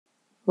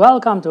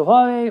Welcome to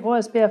Huawei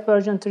OSPF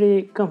version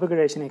 3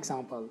 configuration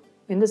example.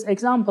 In this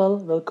example,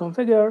 we'll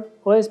configure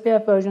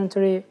OSPF version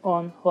 3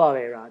 on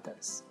Huawei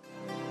routers.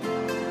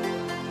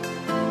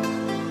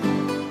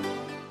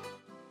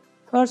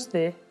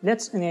 Firstly,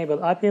 let's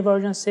enable IP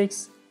version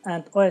 6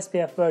 and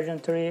OSPF version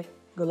 3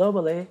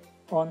 globally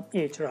on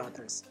each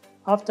routers.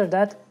 After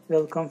that,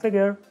 we'll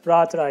configure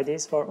router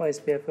IDs for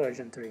OSPF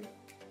version 3.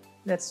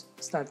 Let's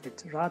start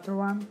with router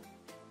 1.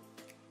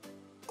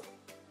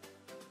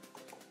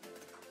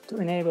 To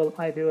enable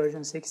IP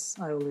version 6,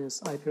 I will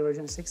use IP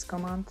version 6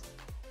 command.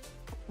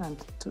 And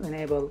to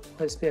enable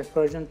OSPF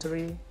version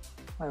 3,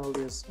 I will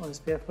use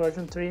OSPF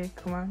version 3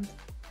 command.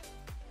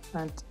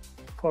 And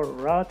for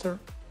router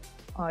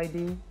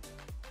ID,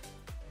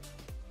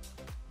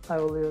 I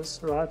will use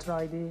router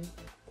ID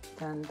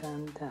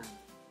 101010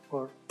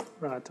 for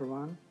router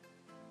 1.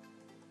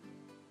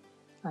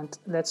 And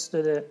let's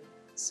do the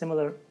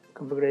similar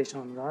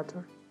configuration on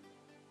router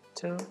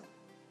 2.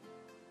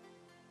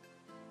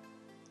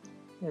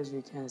 As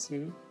you can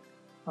see,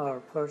 our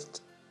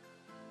first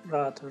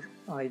router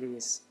ID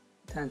is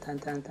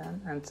 10101010,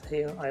 and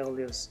here I will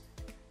use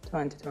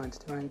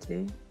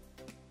 202020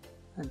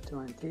 and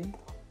 20.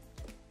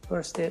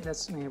 Firstly,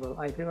 let's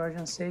enable IP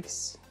version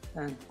 6,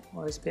 then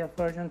OSPF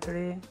version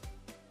 3,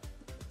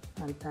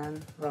 and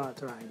then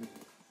router ID.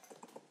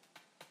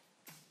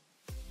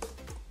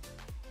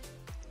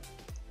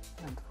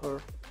 And for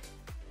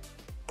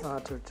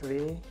router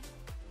 3,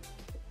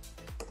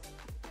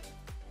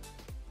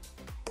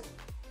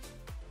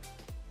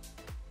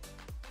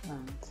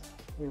 and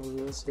we will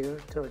use here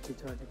 30,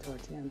 30,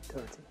 30 and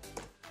 30.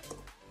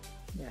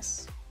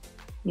 Yes.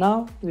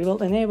 Now we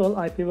will enable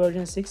IP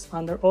version 6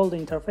 under all the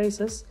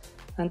interfaces,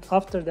 and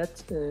after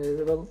that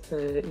we will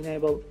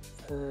enable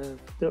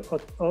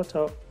the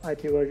auto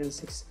IP version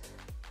 6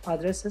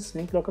 addresses,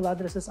 link local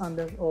addresses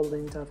under all the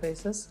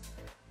interfaces.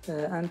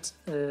 And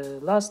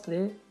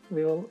lastly,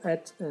 we will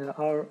add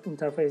our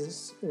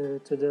interfaces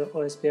to the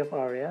OSPF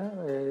area.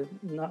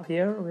 Now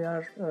here we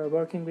are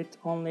working with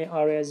only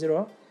area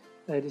 0.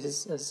 This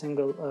is a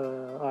single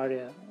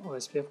area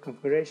OSPF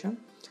configuration.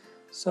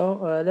 So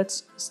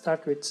let's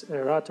start with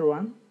router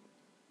 1.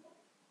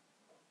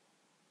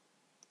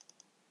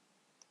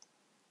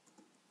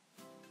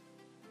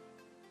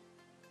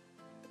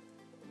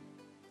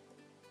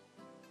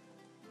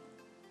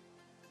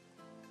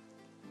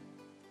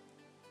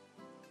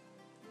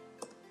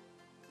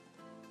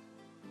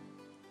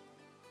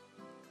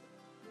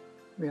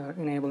 We are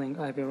enabling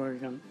IP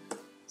version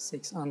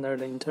 6 under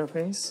the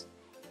interface.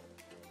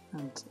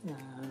 And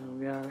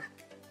we are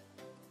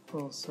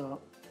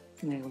also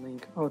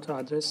enabling auto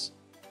address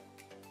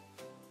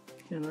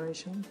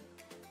generation,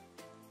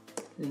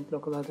 link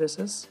local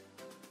addresses,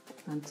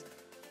 and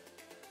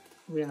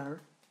we are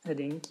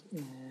adding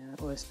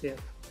OSPF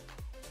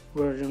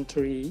version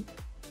 3.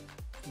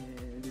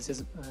 This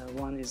is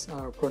one is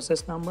our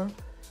process number,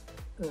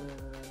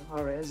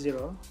 area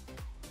 0.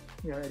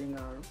 We are adding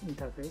our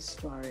interface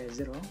to area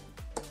 0.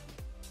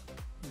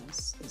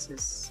 Yes, this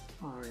is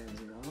area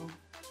 0.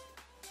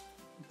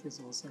 It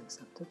is also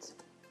accepted.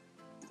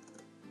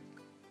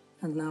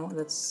 And now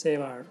let's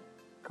save our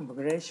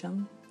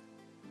configuration.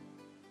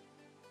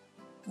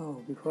 Oh,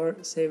 before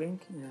saving,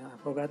 I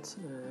forgot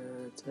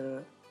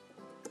to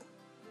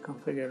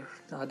configure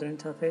the other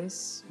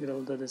interface. We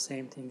will do the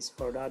same things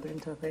for the other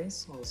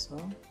interface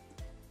also.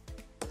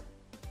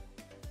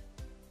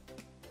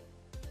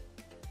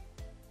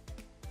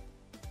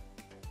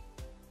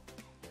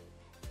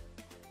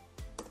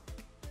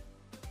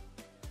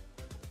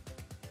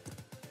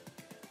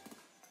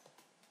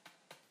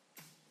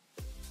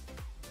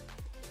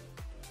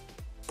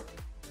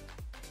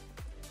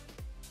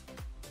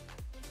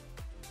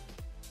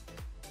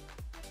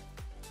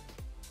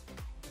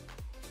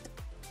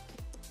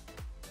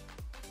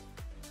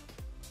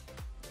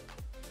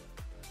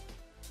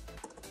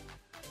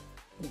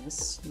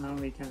 Yes, now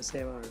we can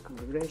save our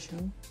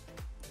configuration.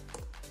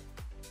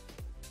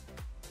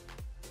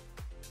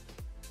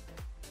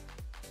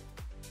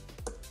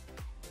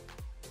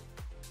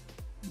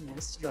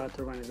 Yes,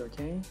 router 1 is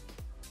okay.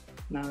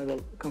 Now we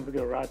will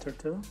configure router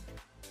 2.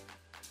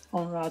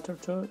 On router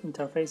 2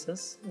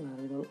 interfaces,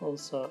 we will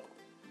also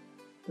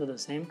do the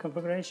same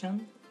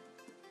configuration.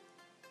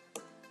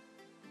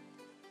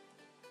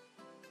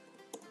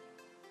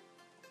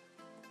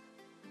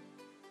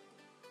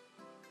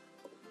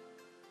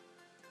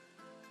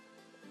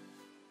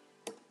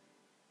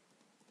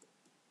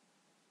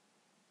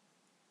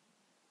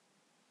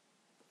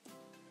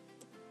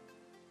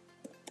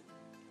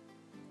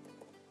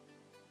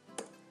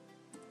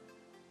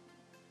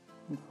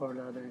 For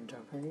the other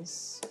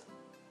interface,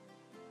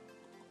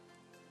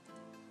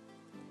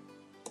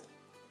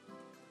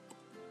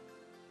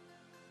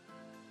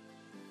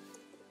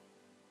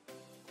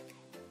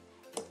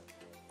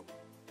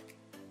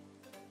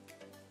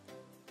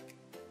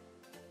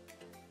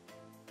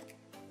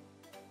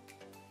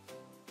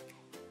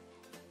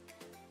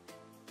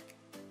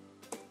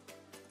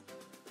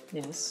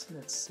 yes,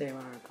 let's save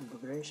our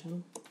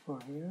configuration for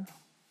here.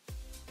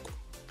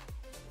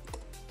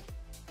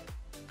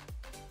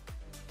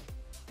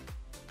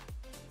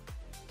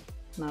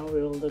 Now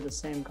we will do the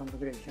same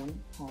configuration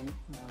on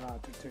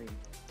router 3.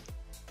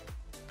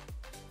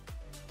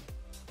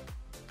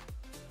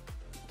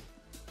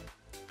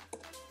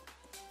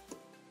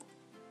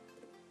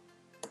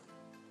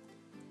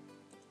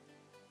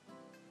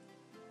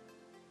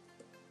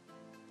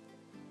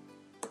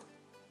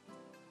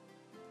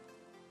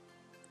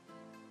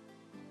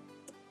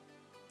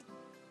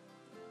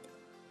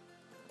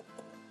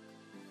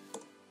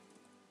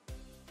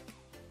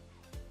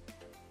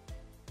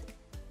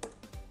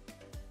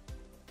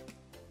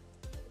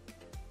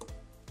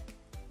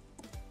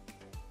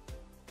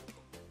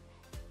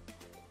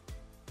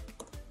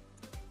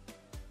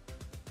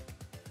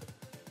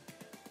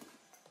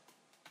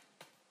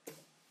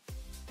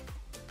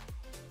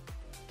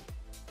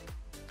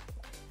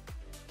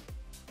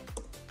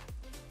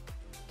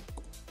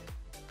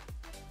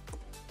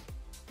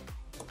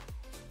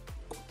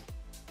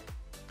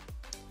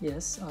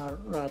 Yes, our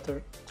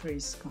router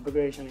 3's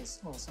configuration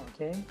is also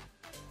okay.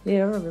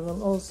 Here we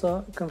will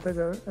also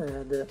configure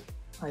the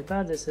IP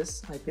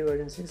addresses, IP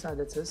version 6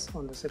 addresses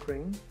on the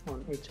screen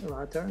on each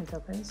router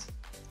interface.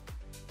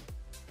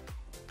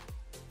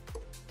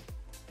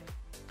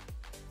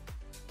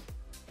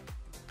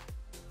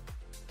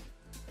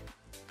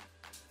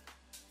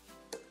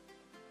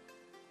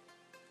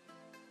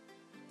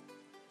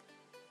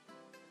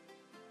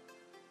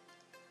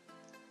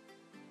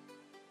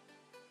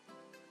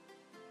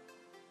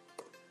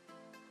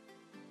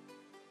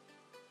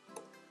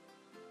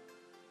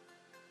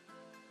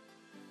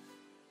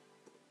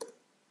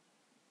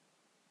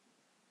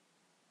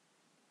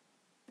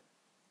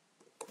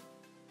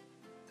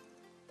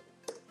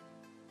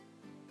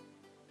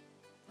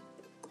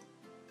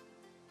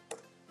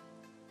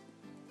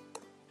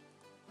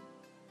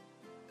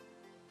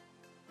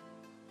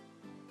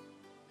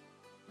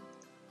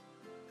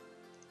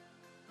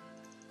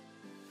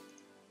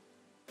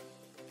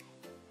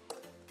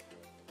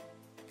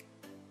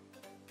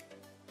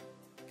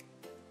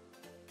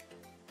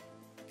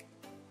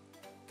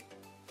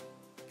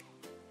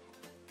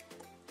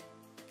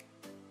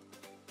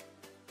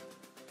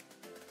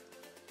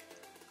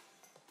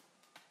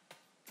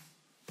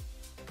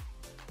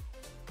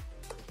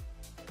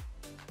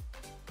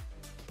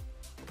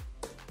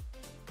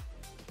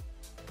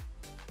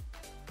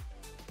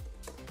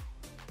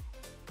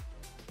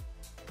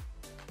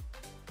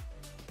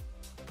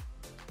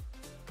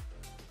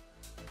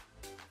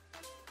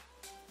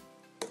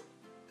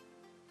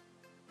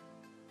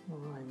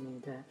 Oh, I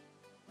made a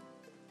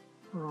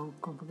wrong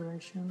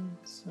configuration,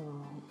 so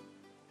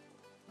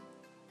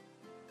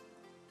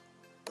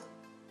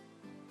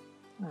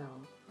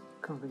I'll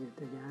configure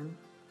it again.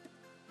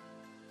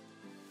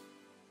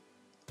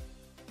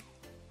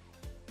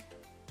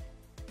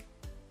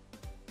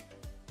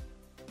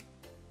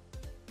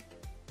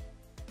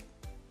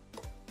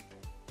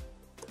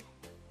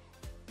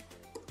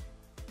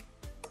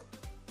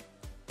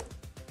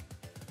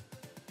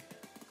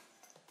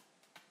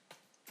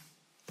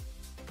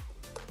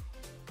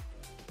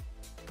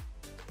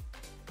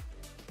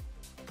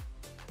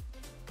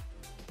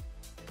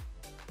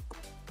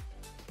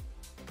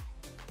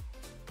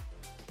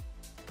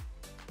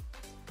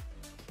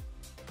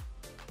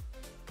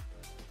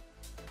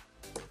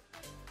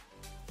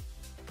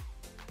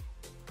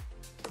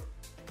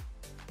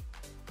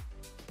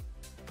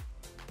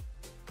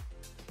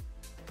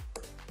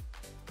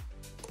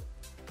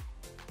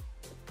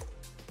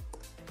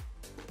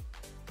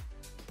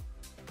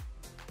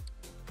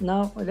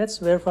 Now let's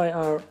verify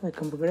our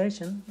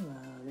configuration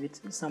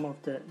with some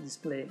of the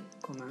display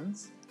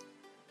commands.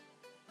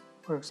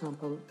 For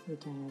example, we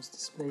can use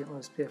display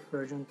OSPF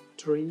version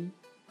 3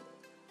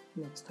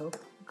 desktop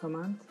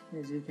command.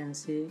 As you can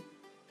see,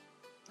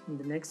 in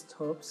the next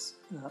hops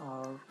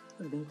our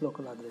link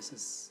local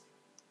addresses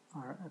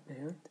are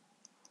appeared,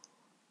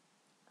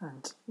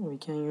 and we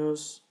can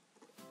use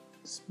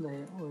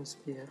display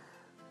OSPF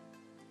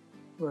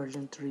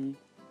version 3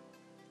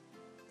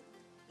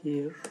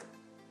 here.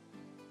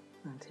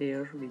 And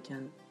here we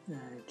can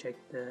check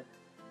the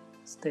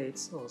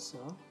states also,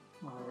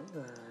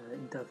 our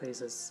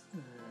interfaces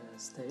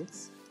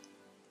states.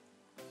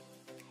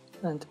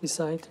 And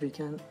beside we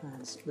can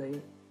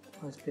display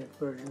OSPF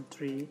version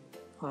 3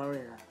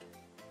 area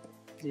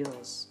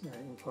zeros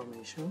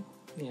information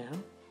here.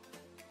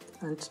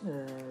 And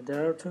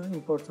there are two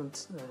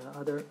important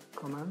other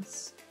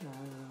commands,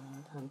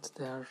 and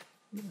they are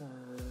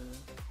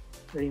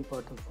very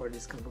important for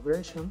this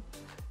configuration.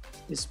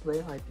 Display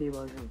IP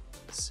version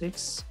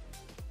 6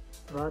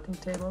 routing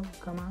table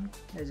command.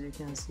 As you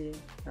can see,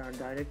 they are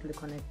directly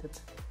connected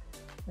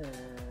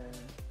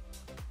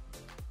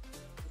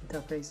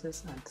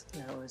interfaces, and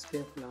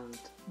OSPF learned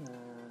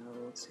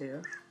routes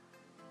here.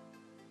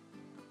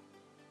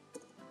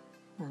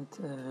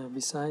 And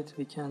beside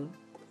we can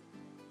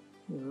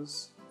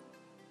use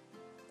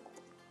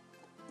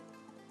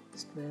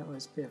display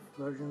OSPF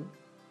version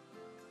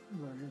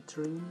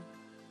 3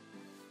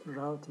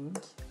 routing,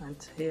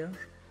 and here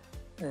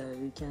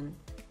we can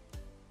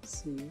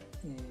see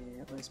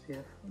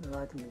OSPF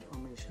routing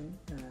information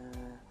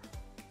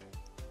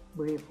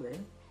briefly.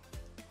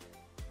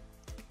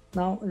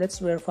 Now let's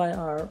verify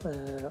our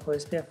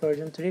OSPF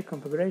version 3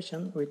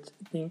 configuration with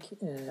ping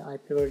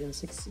IP version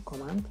 6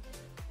 command.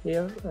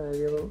 Here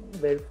we will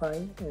verify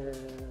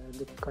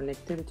the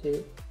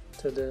connectivity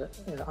to the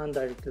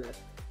indirectly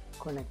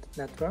connected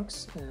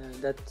networks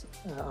that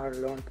are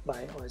learned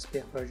by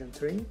OSPF version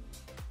 3.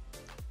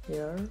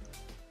 Here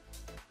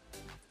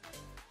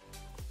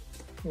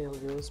we'll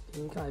use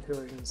ping IP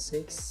version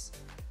 6,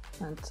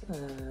 and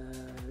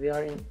we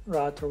are in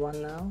router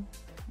 1 now.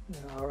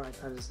 Our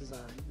IP addresses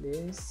are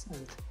this,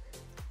 and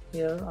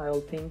here I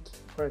will ping,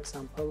 for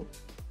example,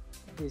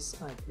 this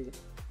IP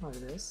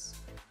address.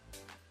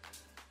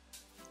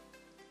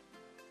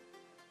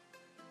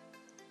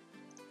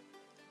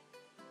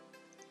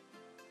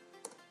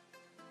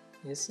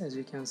 Yes, as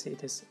you can see,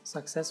 it is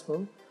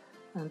successful,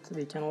 and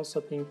we can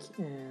also ping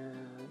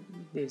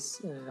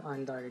this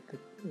indirectly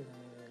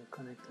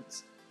connected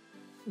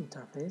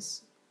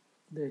interface,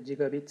 the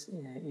gigabit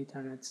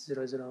Ethernet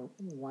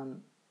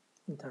 001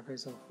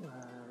 interface of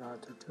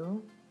router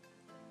 2.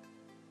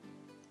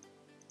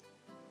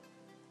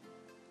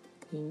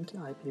 Ping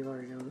IP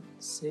version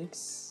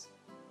 6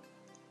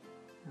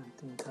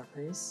 and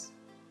interface.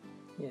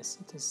 Yes,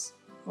 it is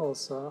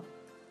also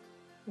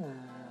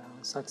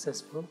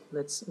successful.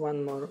 Let's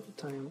one more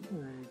time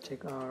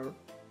check our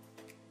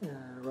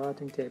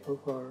routing table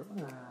for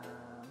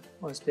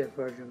OSPF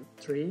version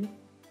 3.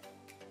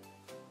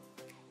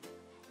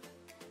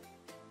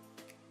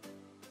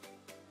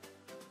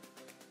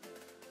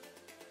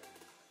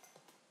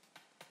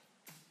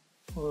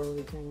 Or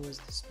we can use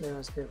display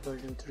OSPF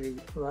version 3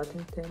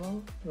 routing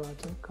table,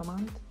 routing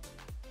command.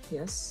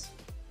 Yes,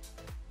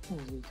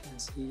 as you can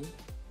see,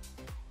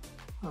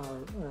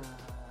 our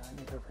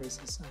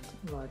interfaces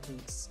and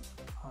routings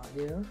are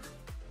here,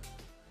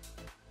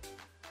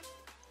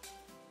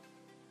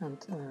 and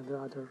the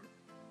other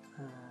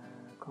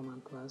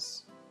command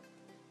was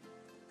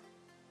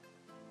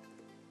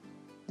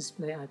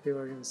display IP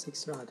version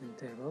 6 routing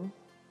table,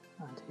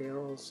 and here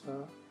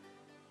also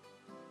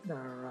there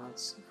are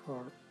routes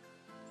for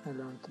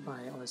learned by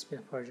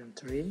OSPF version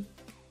 3,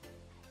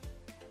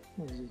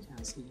 as you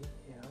can see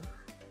here.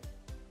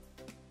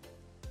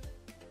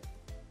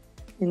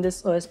 In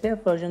this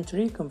OSPF version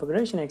 3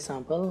 configuration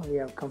example, we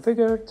have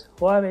configured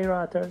Huawei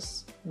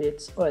routers with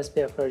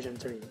OSPF version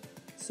 3.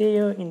 See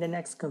you in the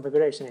next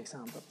configuration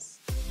examples.